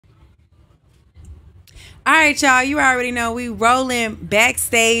All right, y'all. You already know we rolling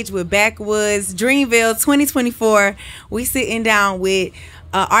backstage with Backwoods DreamVille 2024. We sitting down with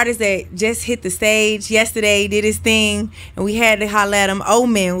artist that just hit the stage yesterday, did his thing, and we had to holler at him.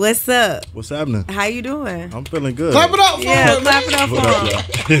 Omen, what's up? What's happening? How you doing? I'm feeling good. Clap it up for him. Clap it up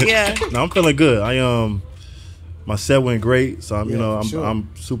for him. Yeah. No, I'm feeling good. My set went great, so I'm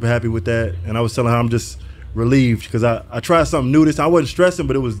super happy with that. And I was telling her I'm just relieved because I tried something new this time. I wasn't stressing,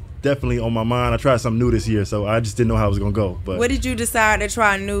 but it was definitely on my mind. I tried something new this year, so I just didn't know how it was gonna go. But what did you decide to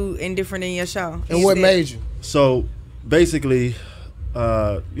try new and different in your show? And what made you? So basically,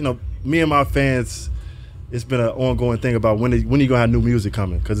 me and my fans, it's been an ongoing thing about when are you gonna have new music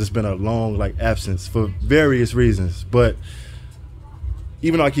coming? Because it's been a long absence for various reasons. But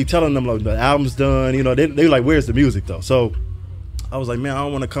even though I keep telling them the album's done, they like, where's the music though? So I was like, man, I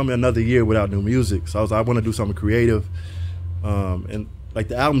don't want to come in another year without new music. So I want to do something creative. And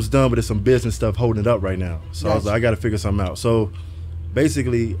the album's done, but there's some business stuff holding it up right now. So I was like, I got to figure something out. So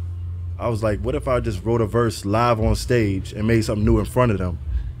basically, I was like, what if I just wrote a verse live on stage and made something new in front of them?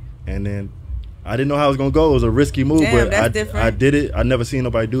 And then I didn't know how it was going to go. It was a risky move, but I did it. I never seen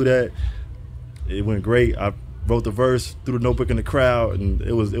nobody do that. It went great. I wrote the verse, threw the notebook in the crowd, and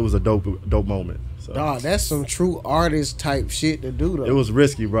it was a dope moment. So, dog, that's some true artist type shit to do though. It was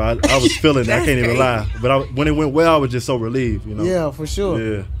risky, bro. I was feeling it. I can't even lie. But when it went well, I was just so relieved, Yeah, for sure.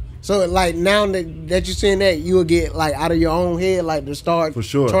 Yeah. So now that you're saying that, you'll get out of your own head to start for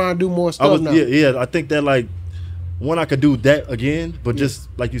sure trying to do more stuff now. Yeah. I think that one, I could do that again, but just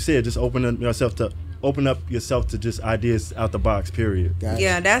like you said, just open up yourself to just ideas out the box, period.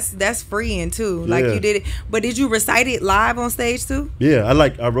 Yeah, that's freeing too. You did it. But did you recite it live on stage too? Yeah,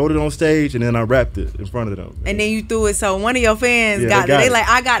 I wrote it on stage and then I rapped it in front of them. And then you threw it, so one of your fans got it. They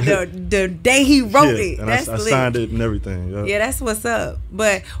I got the day he wrote it. And that's I signed it and everything. Yeah, that's what's up.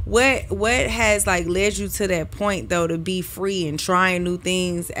 But what has led you to that point though, to be free and trying new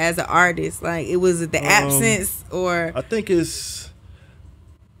things as an artist? It was the absence, or I think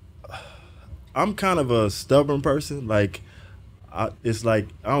I'm kind of a stubborn person. It's I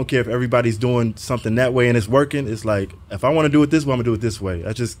don't care if everybody's doing something that way and it's working. It's if I want to do it this way, I'm gonna do it this way.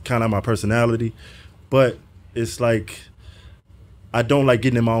 That's just kind of my personality. But it's I don't like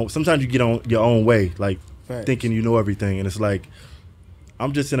getting in my own. Sometimes you get on your own way, thinking you know everything, and it's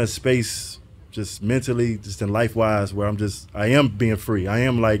I'm just in a space, just mentally, just in life wise, where I am being free. I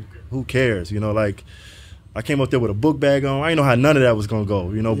am who cares, I came up there with a book bag on. I didn't know how none of that was gonna go,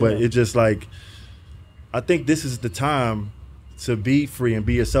 but it just I think this is the time to be free and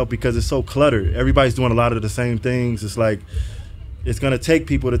be yourself because it's so cluttered. Everybody's doing a lot of the same things. It's it's gonna take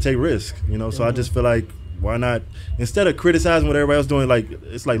people to take risks, So I just feel why not, instead of criticizing what everybody else doing,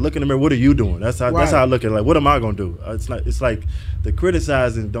 it's look in the mirror, what are you doing? That's how I look at it. What am I gonna do? It's the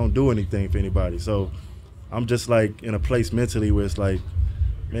criticizing don't do anything for anybody. So I'm just in a place mentally where it's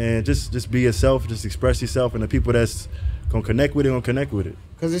man, just be yourself, just express yourself, and the people that's gonna connect with it, gonna connect with it.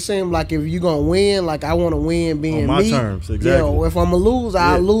 Cause it seems if you're gonna win, I want to win being on my terms, exactly. Yeah, if I'm gonna lose,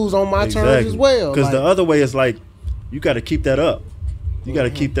 I'll lose on my terms as well. Because the other way is you got to keep that up. You got to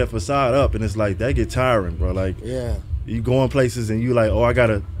keep that facade up, and it's that get tiring, bro. You go in places and you oh, I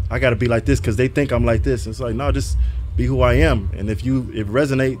gotta be like this because they think I'm like this. It's no, just be who I am, and if it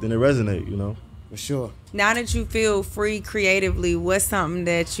resonate, then it resonate, For sure. Now that you feel free creatively, what's something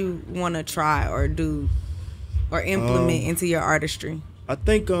that you want to try or do or implement into your artistry? I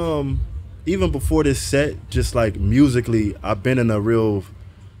think even before this set, just musically, I've been in a real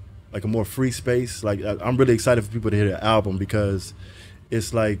a more free space. I'm really excited for people to hear the album because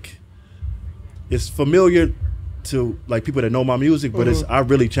it's it's familiar to people that know my music, but I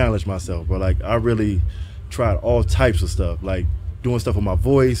really challenged myself. But I really tried all types of stuff, doing stuff with my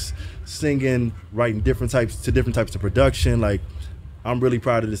voice, singing, writing different types of production. I'm really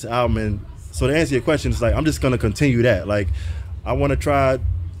proud of this album. And so to answer your question, it's I'm just gonna continue that. I want to try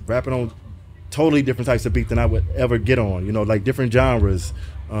rapping on totally different types of beat than I would ever get on, different genres,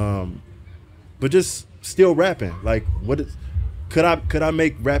 but just still rapping. Could I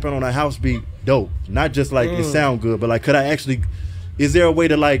make rapping on a house beat dope? Not just it sound good, but could I actually? Is there a way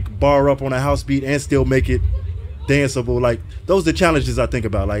to bar up on a house beat and still make it danceable? Those are the challenges I think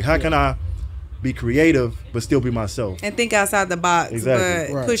about. How can I be creative but still be myself and think outside the box,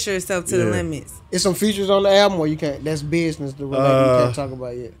 but push yourself to the limits? Is some features on the album or you can't? That's business. You can't talk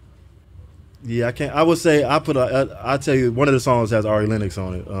about yet. Yeah, I can't. I would say I'll tell you, one of the songs has Ari Lennox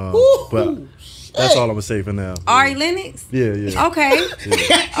on it, but that's all I'm gonna say for now. Ari Lennox? Yeah. Okay.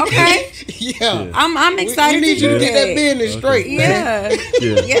 Yeah. Okay. Yeah. I'm excited. We need you to get that business straight. Yeah.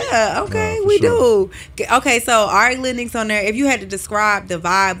 Yeah. Okay. We do. Okay. So Ari Lennox on there. If you had to describe the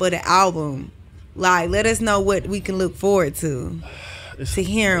vibe of the album, Like, let us know what we can look forward to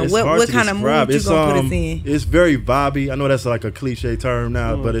hearing. It's What hard to kind of describe. mood you gonna put us in? It's very vibey. I know that's like a cliche term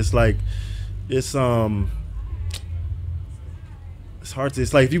now, but it's like it's hard to.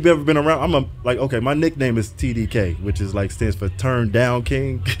 It's like if you've ever been around. My nickname is TDK, which is like stands for Turn Down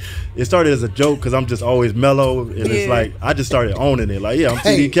King. It started as a joke because I'm just always mellow, and it's like I just started owning it. Like, yeah, I'm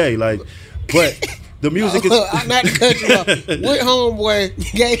TDK. Like, but the music is. I'm not to cut you off. What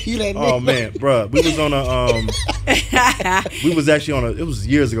homeboy gave you that name? Oh man, bruh. We was on a we was actually on a. It was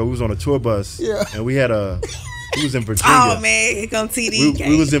years ago. We was on a tour bus. Yeah. And we was in Virginia. Oh man, here come TDK.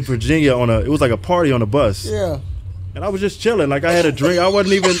 We was in Virginia it was like a party on a bus. Yeah. And I was just chilling. Like, I had a drink. I'm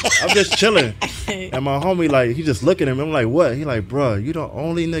just chilling. And my homie, like, he just looking at me. I'm like, what? He like, bruh, you the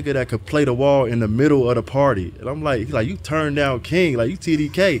only nigga that could play the wall in the middle of the party. And I'm like, you Turn Down King. Like, you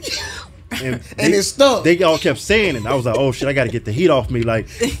TDK. And it stuck. They all kept saying it. And I was like, oh shit, I got to get the heat off me. Like,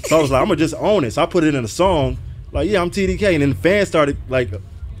 so I was like, I'm going to just own it. So I put it in a song. Like, yeah, I'm TDK. And then the fans started, like,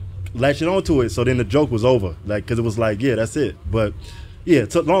 latching onto it. So then the joke was over. Like, because it was like, yeah, that's it. But, yeah,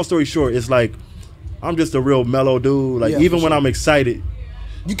 long story short, it's like, I'm just a real mellow dude. Like, even when I'm excited,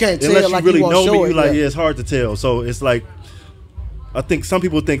 you can't tell. Unless you like really you know me, you like, yeah, it's hard to tell. So it's like, I think some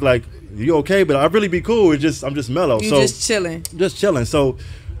people think like, you okay? But I really be cool. It's just I'm just mellow. You so just chilling. Just chilling. So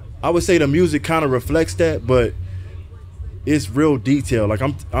I would say the music kind of reflects that, but it's real detail. Like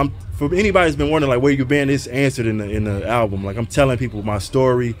I'm for anybody who's been wondering like where you been, it's answered in the album. Like I'm telling people my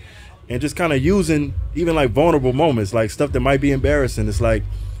story, and just kind of using even like vulnerable moments, like stuff that might be embarrassing. It's like,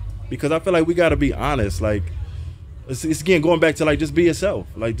 because I feel like we got to be honest. Like it's again going back to like just be yourself.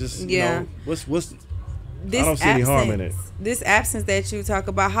 Like just you know, what's this I don't see any harm in it. This absence that you talk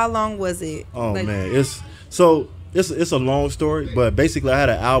about, how long was it? Oh man, it's a long story, but basically I had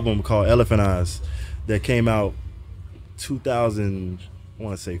an album called Elephant Eyes that came out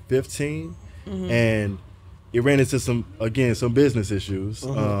 2015, and it ran into some business issues,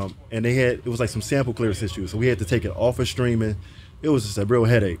 and it was like some sample clearance issues, so we had to take it off of streaming. It was just a real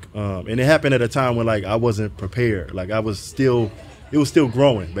headache, and it happened at a time when like I wasn't prepared. Like it was still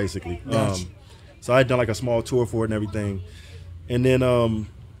growing basically. Gotcha. So I had done like a small tour for it and everything, and then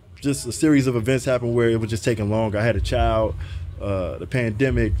just a series of events happened where it was just taking longer. I had a child, the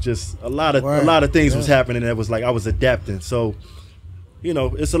pandemic, just a lot of things was happening. That was like I was adapting. So, you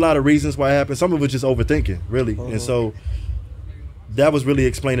know, it's a lot of reasons why it happened. Some of it just overthinking, really, and so that was really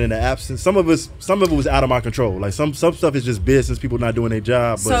explaining the absence. Some of it was out of my control. Like some stuff is just business, people not doing their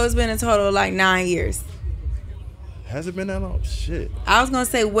job. But so it's been a total of like 9 years. Has it been that long? Shit. I was gonna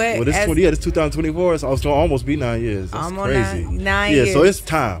say what? Well, this 2024, so it's gonna almost be 9 years. That's crazy. 9 years. Yeah, so it's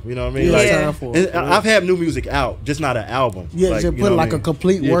time. You know what I mean? Yeah. Like, I've had new music out, just not an album. Yeah, like, just put like a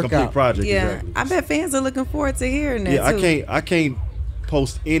complete workout, complete project. Yeah, exactly. I bet fans are looking forward to hearing that. Yeah, too. I can't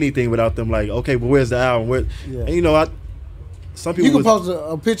post anything without them like, okay, but where's the album? And you know, some people you can post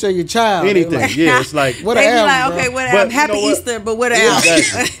a picture of your child. Anything, like, yeah. It's like what they an be album, like, okay, bro. what But album? you Happy know what? Easter, but what album?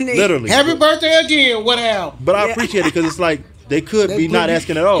 Exactly. Literally. Happy birthday again. What album? But I appreciate it because it's like they could be not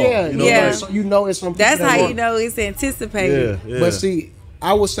asking at all. Yeah, you know, yeah. like, So you know it's some. That's how want. you know it's anticipated. yeah. But see,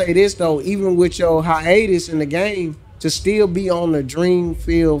 I would say this though, even with your hiatus in the game, to still be on the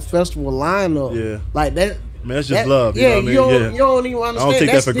DreamVille Festival lineup, like that. Man, that's just love. You know what I mean? You don't even understand. I don't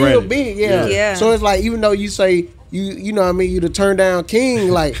take That's that for still granted. big, Yeah. So it's like even though you say you know what I mean, you the Turn Down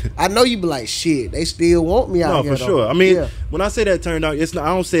King, like I know you be like shit. They still want me out No, here. for sure. I mean, when I say that turned out, it's not.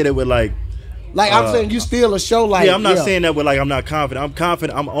 I don't say that with like. Like I'm saying, you still a show like. Yeah, I'm not saying that with like I'm not confident. I'm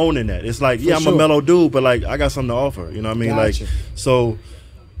confident. I'm owning that. It's like I'm sure. a mellow dude, but like I got something to offer. You know what I mean? Gotcha. Like so.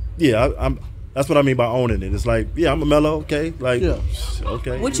 Yeah, I'm. That's what I mean by owning it. It's like I'm a mellow. Okay, like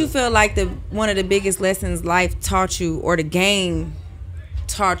okay. What you feel like one of the biggest lessons life taught you, or the game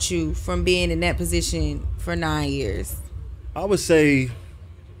taught you from being in that position for 9 years? I would say,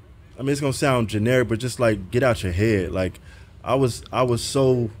 I mean, it's gonna sound generic, but just like get out your head. Like I was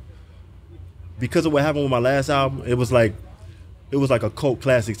so, because of what happened with my last album, it was like a cult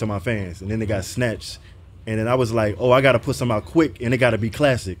classic to my fans, and then it got snatched, and then I was like, oh, I got to put something out quick, and it got to be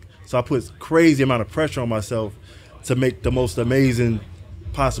classic. So I put crazy amount of pressure on myself to make the most amazing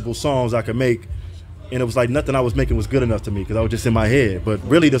possible songs I could make, and it was like nothing I was making was good enough to me because I was just in my head. But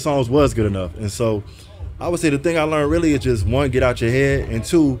really, the songs was good enough, and so I would say the thing I learned really is just one, get out your head, and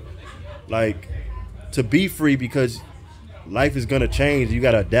two, like to be free because life is gonna change. You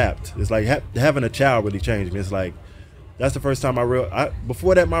gotta adapt. It's like having a child really changed me. It's like that's the first time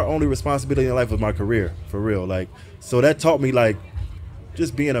before that, my only responsibility in life was my career, for real. Like so that taught me like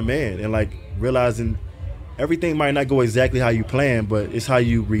just being a man and like realizing everything might not go exactly how you plan, but it's how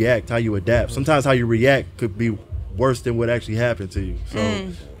you react, how you adapt. Sometimes how you react could be worse than what actually happened to you. So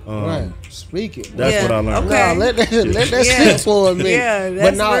Right. Speak it. That's what I learned. Okay. No, let that sit for a minute. Yeah,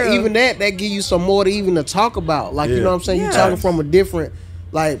 but that's real. even that give you some more to even to talk about. Like, you know what I'm saying? Yeah. You're talking from a different,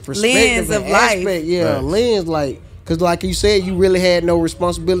 like, perspective Lens of and life. aspect. Yeah, Right. lens, like, because like you said, you really had no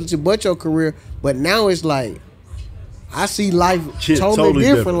responsibility but your career. But now it's like, I see life Shit, totally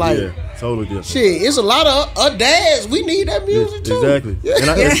different. Like, yeah, totally different. shit, it's a lot of dads. We need that music too. Exactly. Yeah.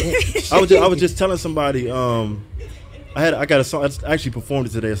 And I was just telling somebody, I got a song. I actually performed it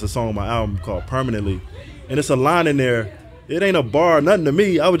today. It's a song on my album called Permanently, and it's a line in there. It ain't a bar, nothing to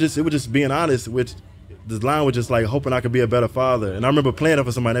me. It was just being honest. Which the line was just like hoping I could be a better father. And I remember playing it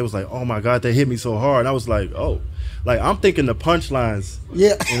for somebody. They was like, "Oh my God, they hit me so hard." And I was like, "Oh, like I'm thinking the punchlines,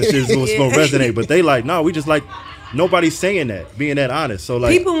 Yeah. and shit was gonna resonate." But they like, no, we just like nobody's saying that, being that honest. So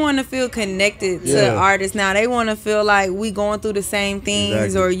like, people want to feel connected to artists now. They want to feel like we going through the same things,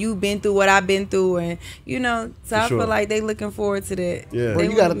 Exactly. or you been through what I've been through, and you know. So For I sure. feel like they looking forward to that. Yeah. Bro, They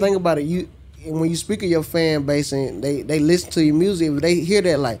you got to wanna think about it. When you speak of your fan base and they listen to your music, if they hear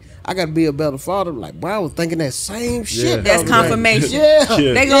that, like, I got to be a better father, like, bro, I was thinking that same shit. Yeah. the That's other day. confirmation. Yeah.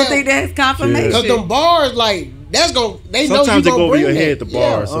 Yeah. They gonna think that's confirmation. Because them bars, like, that's going to, they know you sometimes they gonna go over bring your that. head, the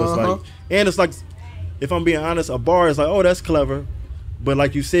bar. Yeah, So it's like, and it's like, if I'm being honest, a bar is like, oh, that's clever, but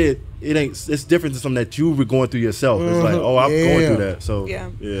like you said, it ain't. It's different than something that you were going through yourself. It's like, oh, I'm going through that. So Yeah.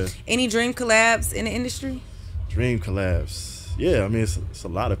 Any dream collabs in the industry? Dream collabs. Yeah, I mean, it's a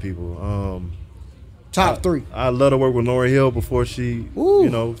lot of people. Top three. I love to work with Lauryn Hill before she,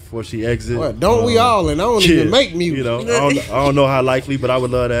 Ooh. before she exits. Well, don't we all? And I don't even make music. You know, I don't know how likely, but I would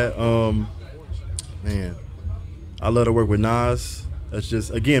love that. Man, I love to work with Nas. That's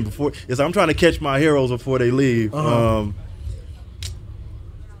just, again, I'm trying to catch my heroes before they leave. I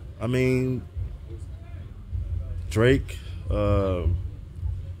mean, Drake. Who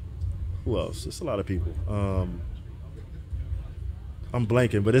else? It's a lot of people. I'm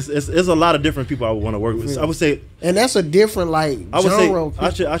blanking, but it's a lot of different people I would want to work with. I would say, and that's a different, like, genre.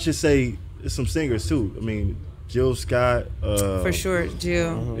 I should say it's some singers too. I mean, Jill Scott. For sure,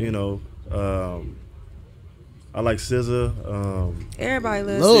 Jill. You know, I like SZA. Everybody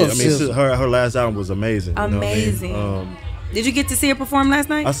loves Love it. I mean, her last album was amazing. Amazing. You know what I mean? Did you get to see her perform last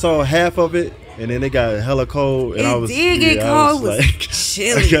night? I saw half of it, and then it got hella cold, and I was get cold. I was like,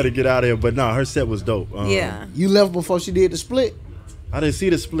 chilly. I gotta get out of here. But no, her set was dope. Yeah. You left before she did the split? I didn't see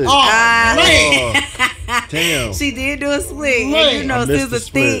the split. Oh, man. Oh, damn. She did do a split. Man. And you know, I missed the SZA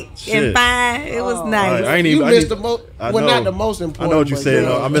split. thick Shit. and fine. It was nice. I ain't You even. missed the most. I Well, know. not the most important. I know what you're but saying.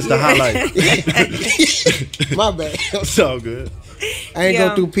 yeah. I missed the highlight. My bad. It's all good. I ain't Yeah.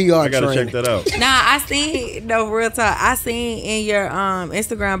 go through PR I gotta training. check that out. Nah, I seen, no, real talk. I seen in your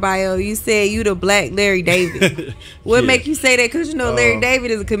Instagram bio, you said you the black Larry David. What Yeah. make you say that? Because you know Larry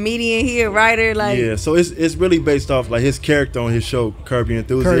David is a comedian, he a writer. Like, Yeah, so it's really based off like his character on his show Curb Your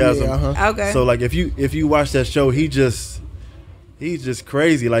Enthusiasm. Curb, yeah, okay. So like if you watch that show, he's just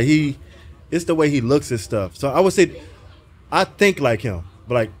crazy. Like it's the way he looks at stuff. So I would say I think like him.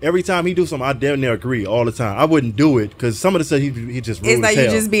 But like every time he do something, I damn near agree all the time. I wouldn't do it because some of the stuff he just rude it's like as you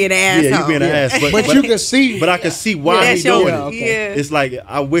hell. just being an asshole. Yeah, you being an ass. But you can see. But I can see why That's he doing your- it. okay. Yeah. It's like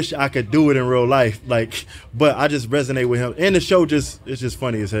I wish I could do it in real life. Like, but I just resonate with him. And the show it's just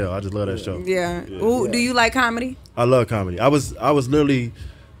funny as hell. I just love that show. Yeah. Ooh, do you like comedy? I love comedy. I was literally,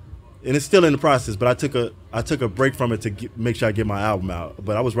 and it's still in the process. But I took a break from it to make sure I get my album out.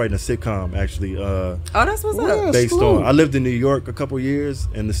 But I was writing a sitcom actually. Oh, that's what's Yeah. up. Based cool. on, I lived in New York a couple years,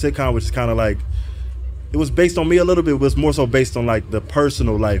 and the sitcom was kind of like, it was based on me a little bit. It was more so based on like the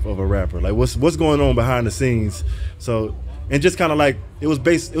personal life of a rapper, like what's going on behind the scenes. So, and just kind of like it was a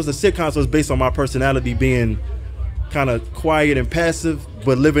sitcom, so it was based on my personality being kind of quiet and passive,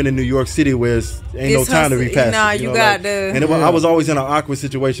 but living in New York City where ain't no It's time to be hustle- passive. nah, you know, got like, to- And I was always in an awkward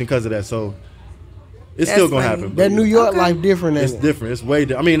situation because of that. So it's That's still gonna funny. happen. that but New York Okay. life different. it's Isn't it? different. It's way.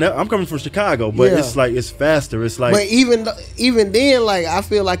 I mean, I'm coming from Chicago, but Yeah. it's like it's faster. It's like But even then, like, I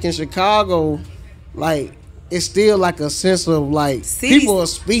feel like in Chicago, like, it's still like a sense of like Cities- people will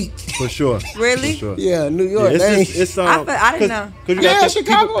speak. for sure. Really? For sure. Yeah, New Yeah, York. it's they just, it's I didn't know. Cause you Yeah, got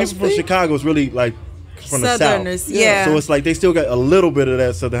Chicago people from speak. Chicago is really like from the Southerners, south. yeah. So it's like they still got a little bit of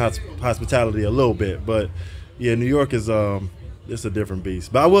that southern hospitality, a little bit, but yeah, New York is it's a different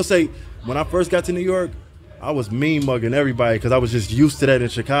beast. But I will say, when I first got to New York, I was mean mugging everybody because I was just used to that in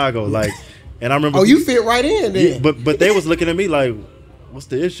Chicago. Like, and I remember. oh, you fit right in there. Yeah, but they was looking at me like, what's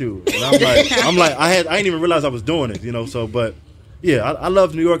the issue? And I'm like, I didn't even realize I was doing it, you know. So, but yeah, I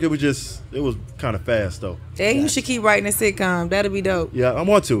love New York. It was kind of fast though. Yeah, you should keep writing a sitcom. That'll be dope. Yeah, I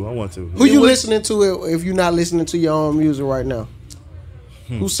want to. Who you listening to if you're not listening to your own music right now?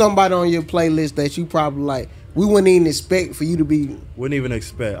 Who's somebody on your playlist that you probably like, we wouldn't even expect for you to be. Wouldn't even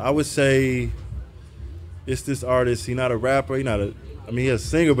expect. I would say it's this artist. He's not a rapper. He's not a. I mean, he's a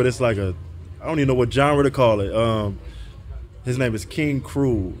singer, but it's like a. I don't even know what genre to call it. His name is King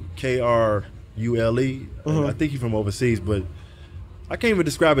Krule, Krule. I think he's from overseas, but I can't even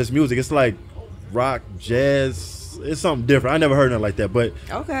describe his music. It's like rock, jazz. It's something different. I never heard nothing like that, but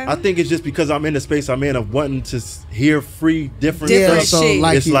okay. I think it's just because I'm in the space I'm in of wanting to hear free, different shit.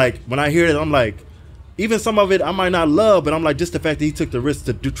 stuff. It's like when I hear it, I'm like, even some of it I might not love, but I'm like, just the fact that he took the risk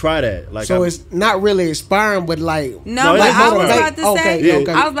to try that. Like, so it's not really inspiring, but like no, but I was about to say,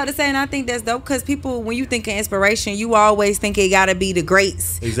 okay. I was about to say, and I think that's dope because people, when you think of inspiration, you always think it got to be the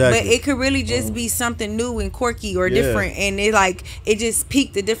greats, exactly. But it could really just be something new and quirky or different, and it just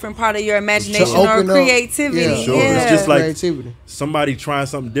piqued a different part of your imagination or creativity. Yeah, sure. Yeah. It's just like creativity. Somebody trying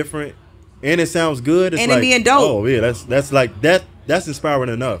something different, and it sounds good. It's and like, it being dope. Oh yeah, that's like that. That's inspiring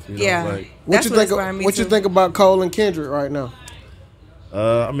enough. You know? Yeah. Like, What you think about Cole and Kendrick right now?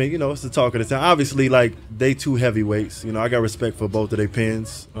 I mean, it's the talk of the town. Obviously, like they two heavyweights. I got respect for both of their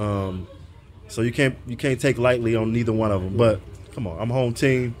pens. So you can't take lightly on neither one of them. But come on, I'm home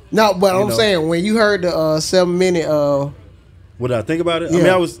team. No, but I'm saying when you heard the 7-minute. What did I think about it? Yeah. I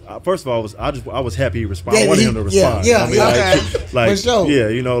mean, I was first of all, I was happy he responded. I wanted him to respond. Yeah, I mean, like, for sure.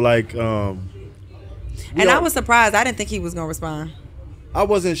 Yeah, and I was surprised. I didn't think he was gonna respond. I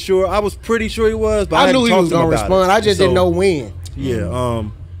wasn't sure. I was pretty sure he was, but I knew he was gonna respond. I just didn't know when. Yeah.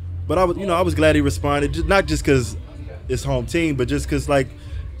 But I was glad he responded. Not just because it's home team, but just because like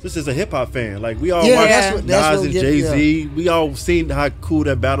this is a hip hop fan. Like we all watched Nas and Jay-Z. We all seen how cool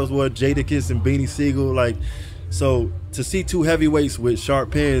that battles were. Jadakiss and Beanie Siegel. Like, so to see two heavyweights with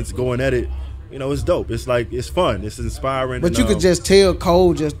sharp pens going at it. It's dope. It's like it's fun. It's inspiring. But you could just tell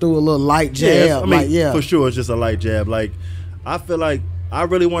Cole just threw a little light jab. For sure, it's just a light jab. Like I feel like I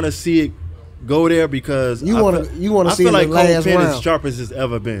really want to see it go there because you want to see feel like Cole's pen round. as sharp as it's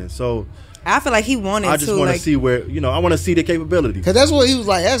ever been. So I feel like he wanted to. I just want to see where I want to see the capability. Because that's what he was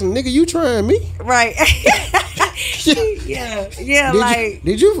like. Asking, nigga, you trying me? Right. yeah.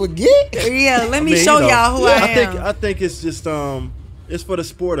 Did you forget? Yeah. Let me show y'all who I am. I think it's just it's for the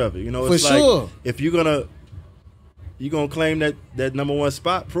sport of it. It's for sure. Like if you're gonna claim that number one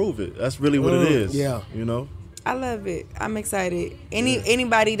spot, prove it. That's really what it is. Yeah. I love it. I'm excited.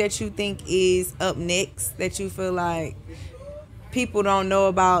 Anybody that you think is up next that you feel like people don't know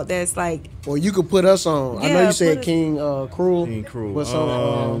about that's like, or you could put us on. Yeah, I know you said King Krule. King Krule. But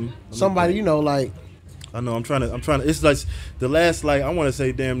somebody like. I know. I'm trying to. It's like the last I want to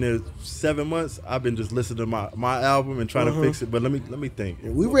say damn near 7 months. I've been just listening to my album and trying to fix it. But let me think.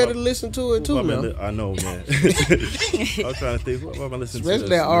 We ready to listen to it too, man. I know, man. I'm trying to think. What am I listening to? Especially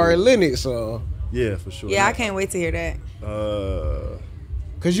that Ari Lennox. Yeah, for sure. Yeah, I can't wait to hear that.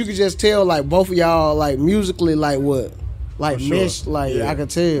 Cause you could just tell like both of y'all like musically like what. Like mesh, I could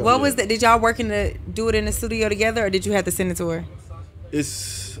tell. What was that? Did y'all working to do it in the studio together, or did you have to send it to her?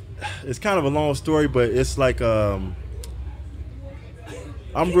 It's kind of a long story, but it's like I'm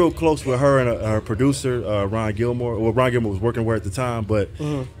real close with her and her producer Ron Gilmore. Well, Ron Gilmore was working with her at the time, but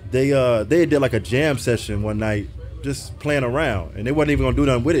they did like a jam session one night, just playing around, and they wasn't even gonna do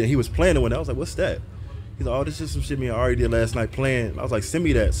nothing with it. And he was playing it when I was like, "What's that?" He's like, "Oh, this is some shit me and Ari did last night playing." I was like, "Send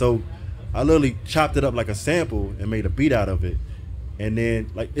me that." So I literally chopped it up like a sample and made a beat out of it. And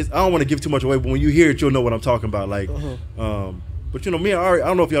then I don't want to give too much away, but when you hear it, you'll know what I'm talking about. Like, but me and Ari, I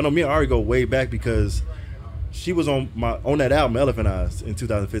don't know if y'all know, me and Ari go way back because she was on that album Elephant Eyes in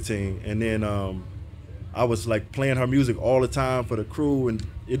 2015, and then I was like playing her music all the time for the crew, and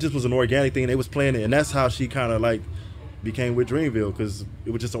it just was an organic thing. They was playing it, and that's how she kind of like became with DreamVille because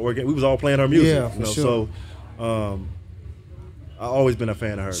it was just an organic. We was all playing her music, yeah, for sure. So I've always been a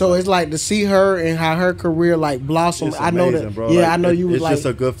fan of her. So it's like to see her and how her career like blossomed. I know that, bro. Yeah, I know you was it's just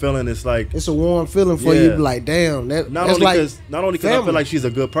a good feeling. It's like it's a warm feeling for you. Like, damn, not only because I feel like she's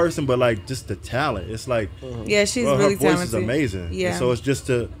a good person, but like just the talent. It's like yeah, she's bro, really her voice talented. is amazing. Yeah. And so it's just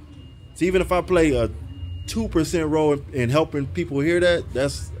so even if I play a 2% role in helping people hear that,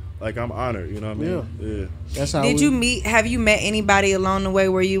 that's like I'm honored. You know what I mean? Yeah. That's how. Have you met anybody along the way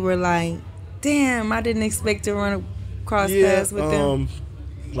where you were like, damn, I didn't expect to run across paths with them?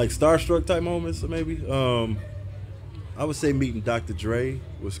 Like starstruck type moments, maybe. I would say meeting Dr. Dre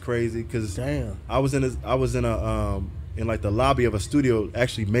was crazy because I was in like the lobby of a studio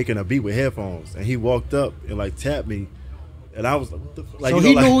actually making a beat with headphones, and he walked up and like tapped me, and I was like, so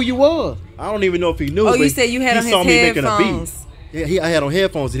he knew who you were. I don't even know if he knew. Oh, you said you had on his headphones. Yeah, I had on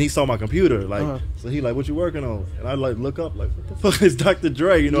headphones, and he saw my computer. Like, so he like, "What you working on?" And I like look up, like, "What the fuck is Dr.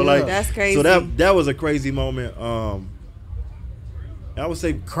 Dre?" Like that's crazy. So that was a crazy moment. And I would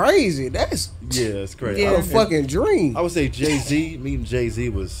say crazy. That's it's crazy. Yeah. a fucking dream. I would say Jay-Z, meeting Jay-Z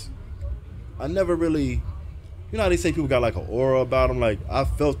was, I never really, you know how they say people got like an aura about them? Like, I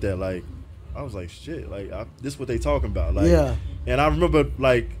felt that. Like, I was like, shit, like, this is what they talking about. Like, Yeah. And I remember,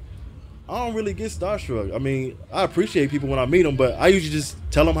 like, I don't really get starstruck. I mean, I appreciate people when I meet them, but I usually just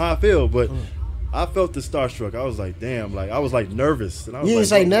tell them how I feel. But I felt the starstruck. I was like, damn, like, I was like nervous. And I was You like, didn't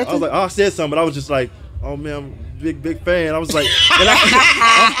say nothing? I was like, I said something, but I was just like, oh man, I'm a big fan. I was like, and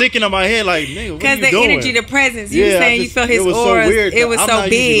I'm thinking in my head like, nigga, what are Because you the doing? energy, the presence. You saying you felt his it was aura. so weird. It was I'm so not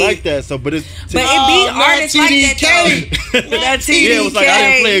big. usually like that. So, but it But it be artists like that though. That TDK. Yeah, it was like I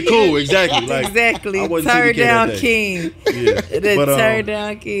didn't play it cool. Exactly. Like, exactly. I wasn't Turn TDK that down day. king. Yeah. The turn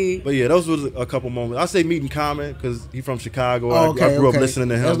down king. But yeah, those was a couple moments. I say meeting Common because he from Chicago. Oh, I grew up listening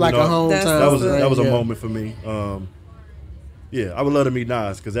to him. That was like you know, a hometown. That was a yeah. moment for me. Yeah, I would love to meet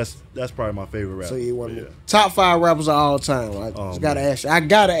Nas because that's probably my favorite rapper. So you want yeah. top 5 rappers of all time? I just gotta ask you. I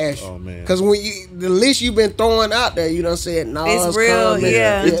gotta ask you. Oh man, because when the list you've been throwing out there, you done said Nas, It's real, Common,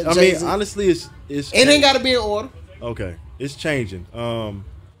 yeah. I mean, honestly, it's it ain't gotta be in order. Okay, it's changing. I'm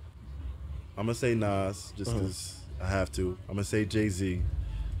gonna say Nas just because I have to. I'm gonna say Jay-Z.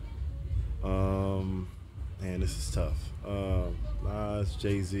 Man, this is tough. Nas,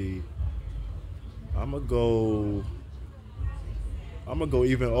 Jay-Z. I'm gonna go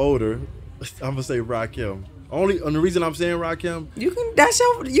even older. I'm gonna say Rakim. And the reason I'm saying Rakim, You can the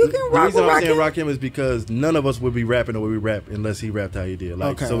rock reason with I'm saying Rakim. Rakim is because none of us would be rapping the way we rap unless he rapped how he did.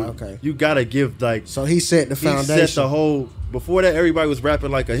 Like, Okay. you gotta give like. So he set the foundation. He set the whole. Before that, everybody was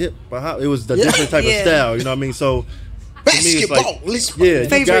rapping like a hip, but it was a different type of style. You know what I mean? So to me, it's like,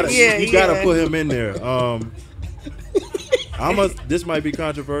 you gotta put him in there. This might be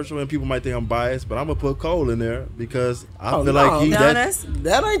controversial and people might think I'm biased, but I'm gonna put Cole in there because I feel like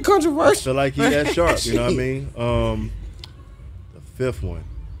that ain't controversial. I feel like he that sharp. You know what I mean? The fifth one.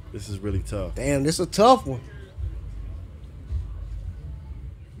 This is really tough. Damn, this is a tough one.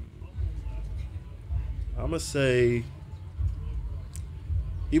 I'm gonna say,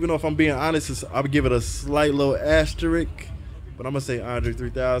 even though if I'm being honest, I would give it a slight little asterisk. But I'm gonna say Andre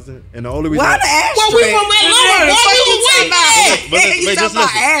 3000, and the only reason Why the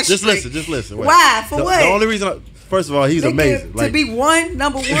asterisk? Just listen. Wait. Why? For what? The only reason, first of all, he's amazing. To be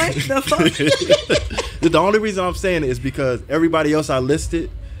number one. The fuck? The only reason I'm saying it is because everybody else I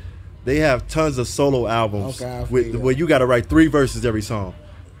listed, they have tons of solo albums where you got to write 3 verses every song.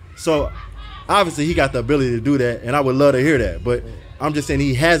 So obviously he got the ability to do that, and I would love to hear that. But I'm just saying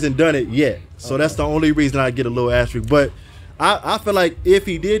he hasn't done it yet. So that's the only reason I get a little asterisk. But I feel like if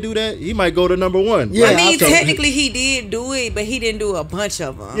he did do that, he might go to number 1. Yeah, I mean, technically he did do it, but he didn't do a bunch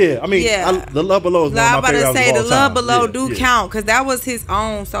of them. Yeah, I mean, the Love Below is one of my favorite albums of all the Love time. Below count because that was his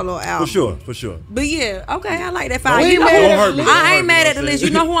own solo album. For sure. But yeah, okay, I like that. I ain't mad at the list. You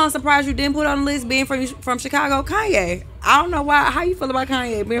know who I'm surprised you didn't put on the list being from Chicago? Kanye. I don't know why. How you feel about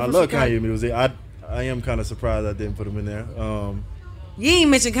Kanye being from Chicago? I love Kanye music. I am kind of surprised I didn't put him in there. You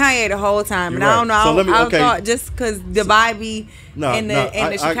ain't mentioned Kanye the whole time, and right. I don't know. So I thought just because the Bobby and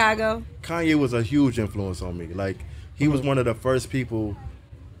the Chicago. Kanye was a huge influence on me. Like he was one of the first people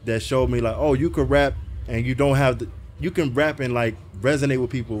that showed me like, oh, you could rap and you don't have you can rap and like resonate with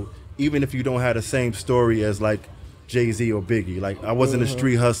people even if you don't have the same story as like Jay-Z or Biggie. Like I wasn't a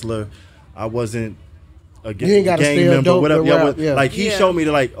street hustler. I wasn't a gang member, whatever. Like he showed me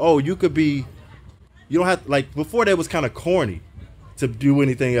that like, oh, you could be. You don't have like before that was kind of corny to do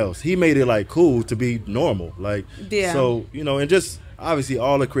anything else. He made it like cool to be normal. Like so, you know, and just obviously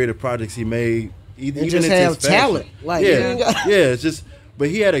all the creative projects he made, even just have talent. Like it's just but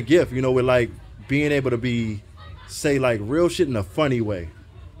he had a gift, you know, with like being able to say like real shit in a funny way.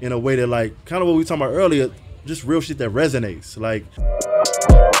 In a way that like kind of what we were talking about earlier, just real shit that resonates. Like